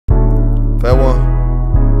Fat One.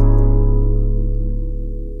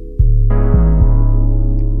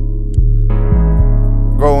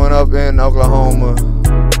 Growing up in Oklahoma.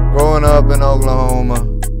 Growing up in Oklahoma.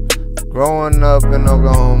 Growing up in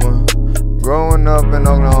Oklahoma. Growing up in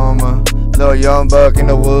Oklahoma. Little young buck in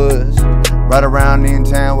the woods. Right around in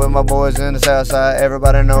town with my boys in the south side.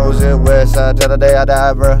 Everybody knows it, west side till the day I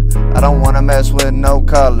die, bruh. I don't wanna mess with no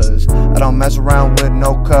colors. I don't mess around with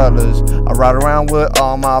no colors. I ride around with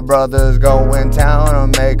all my brothers. Go in town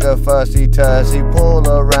and make a fussy tussy. Pull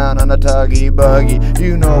around on a tuggy buggy.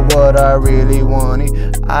 You know what I really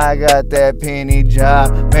wanted. I got that penny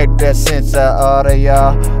job. Make that sense out of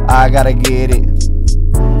y'all. I gotta get it.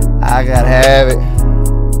 I gotta have it.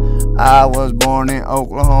 I was born in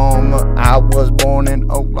Oklahoma. I was born in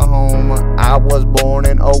Oklahoma. I was born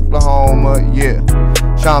in Oklahoma, yeah.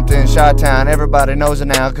 Shompton, Chi-Town, everybody knows it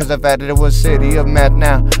now, cause the fact that it was city of meth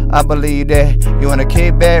now. I believe that. You wanna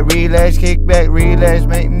kick back, relax, make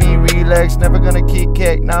me relax. Never gonna kick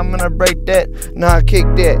back, now I'm gonna break that, nah, kick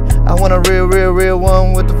that. I want a real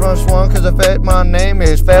one with the front swung, cause the fact my name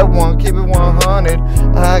is Fat One, keep it 100.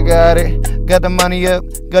 I got it, got the money up,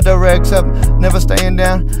 got the racks up, never staying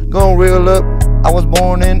down, going real up. I was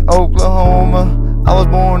born in Oklahoma. I was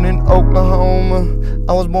born in Oklahoma.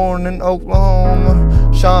 I was born in Oklahoma.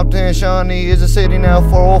 Shompton, Shawnee is a city now.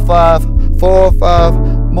 405,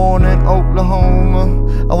 405. Born in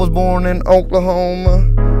Oklahoma. I was born in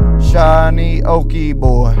Oklahoma. Shawnee Okie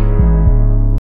boy.